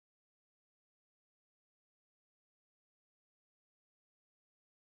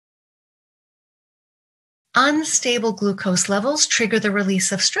Unstable glucose levels trigger the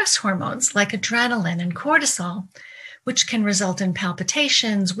release of stress hormones like adrenaline and cortisol, which can result in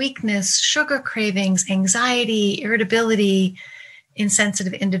palpitations, weakness, sugar cravings, anxiety, irritability in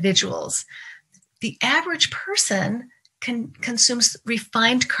sensitive individuals. The average person consumes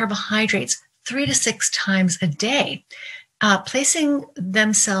refined carbohydrates 3 to 6 times a day, placing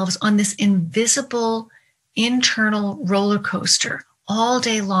themselves on this invisible internal roller coaster all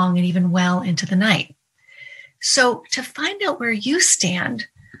day long and even well into the night. So to find out where you stand,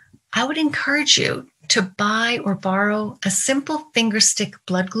 I would encourage you to buy or borrow a simple fingerstick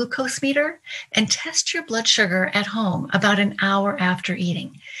blood glucose meter and test your blood sugar at home about an hour after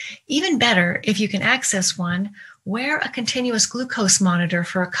eating. Even better, if you can access one, wear a continuous glucose monitor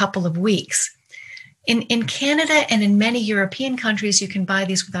for a couple of weeks. In Canada and in many European countries, you can buy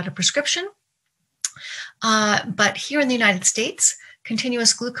these without a prescription. But here in the United States,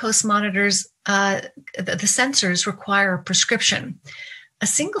 continuous glucose monitors, the sensors require a prescription. A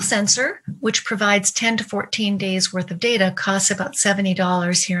single sensor, which provides 10 to 14 days worth of data, costs about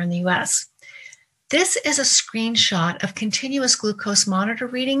 $70 here in the US. This is a screenshot of continuous glucose monitor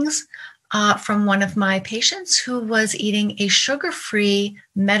readings from one of my patients who was eating a sugar-free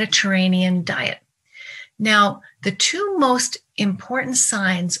Mediterranean diet. Now, the two most important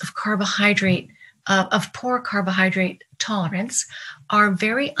signs of of poor carbohydrate tolerance are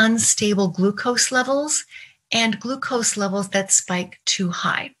very unstable glucose levels and glucose levels that spike too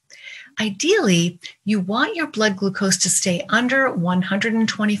high. Ideally, you want your blood glucose to stay under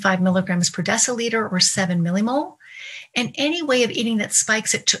 125 milligrams per deciliter or 7 millimole, and any way of eating that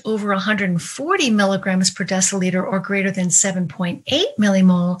spikes it to over 140 milligrams per deciliter or greater than 7.8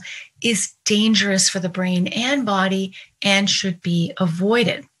 millimole is dangerous for the brain and body and should be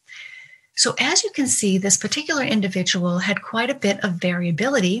avoided. So as you can see, this particular individual had quite a bit of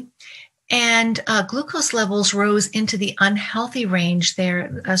variability, and glucose levels rose into the unhealthy range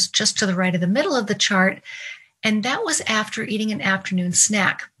there, just to the right of the middle of the chart, and that was after eating an afternoon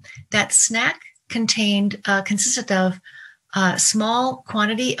snack. That snack consisted of a small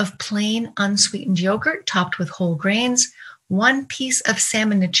quantity of plain unsweetened yogurt topped with whole grains, 1 piece of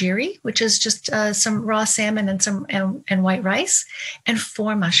salmon nigiri, which is just some raw salmon and white rice, and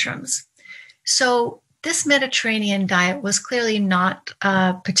 4 mushrooms. So this Mediterranean diet was clearly not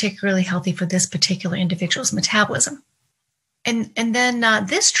particularly healthy for this particular individual's metabolism. And then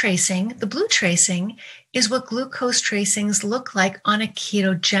this tracing, the blue tracing, is what glucose tracings look like on a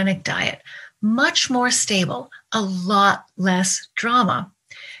ketogenic diet. Much more stable, a lot less drama,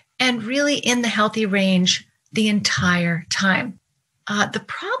 and really in the healthy range the entire time. The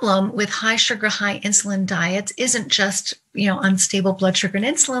problem with high sugar, high insulin diets isn't just, unstable blood sugar and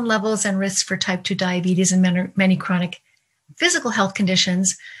insulin levels and risks for type 2 diabetes and many chronic physical health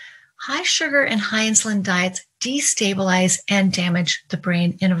conditions. High sugar and high insulin diets destabilize and damage the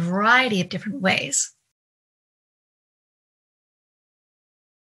brain in a variety of different ways.